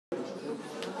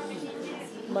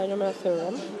Binomial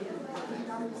theorem.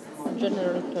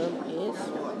 General term is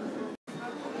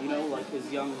like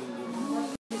his young.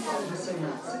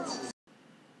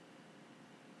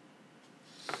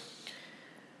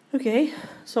 okay.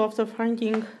 So after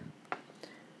writing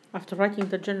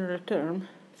the general term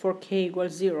for k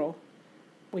equals 0,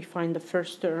 we find the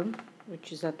first term,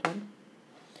 which is that one.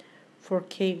 For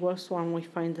k equals 1, we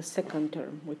find the second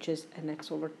term, which is nx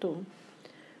over 2.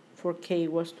 For k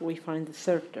equals 2, we find the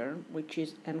third term, which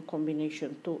is n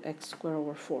combination 2x squared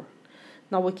over 4.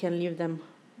 Now we can leave them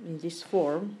in this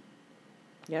form,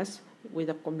 yes, with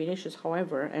the combinations.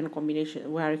 However, n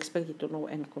combination, we are expected to know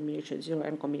n combination 0,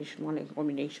 n combination 1, n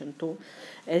combination 2.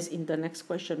 As in the next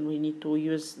question, we need to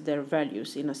use their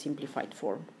values in a simplified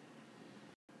form.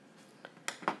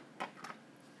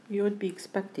 You would be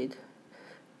expected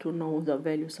to know the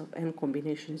values of n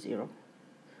combination 0,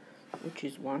 which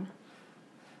is 1,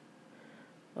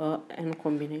 n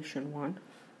combination 1,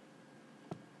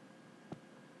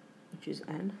 which is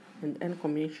n, and n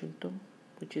combination 2,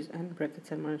 which is n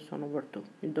brackets n minus 1 over 2.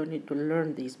 You don't need to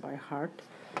learn these by heart,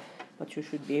 but you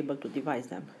should be able to devise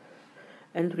them.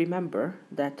 And remember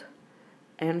that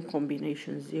n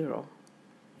combination 0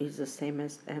 is the same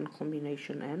as n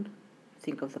combination n.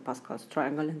 Think of the Pascal's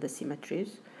triangle and the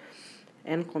symmetries.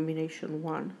 N combination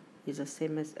 1 is the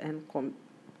same as n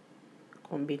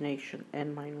combination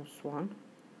n minus 1.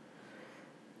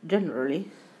 Generally,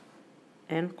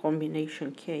 n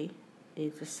combination k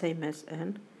is the same as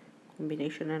n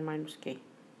combination n minus k.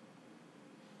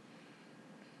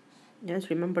 Yes,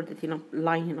 remember that in a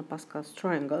line in a Pascal's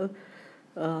triangle,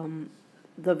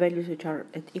 the values which are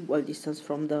at equal distance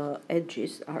from the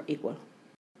edges are equal.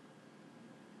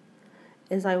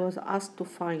 As I was asked to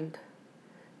find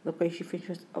the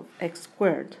coefficients of x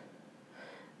squared,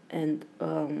 and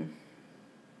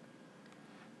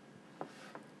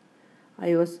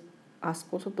I was asked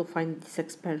also to find this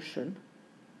expansion,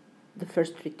 the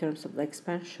first three terms of the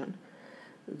expansion,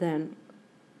 then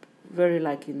very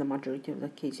likely in the majority of the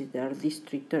cases there are these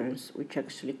three terms which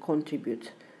actually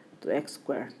contribute to x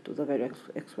squared, to the value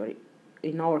x squared.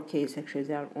 In our case, actually,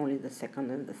 they are only the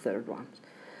second and the third ones.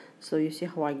 So you see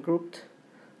how I grouped,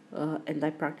 and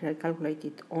I practically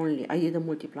calculated only. I didn't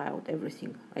multiply out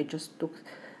everything. I just took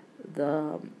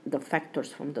the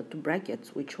factors from the two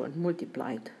brackets which were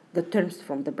multiplied. The terms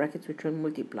from the brackets which were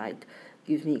multiplied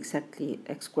gives me exactly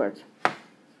x squared.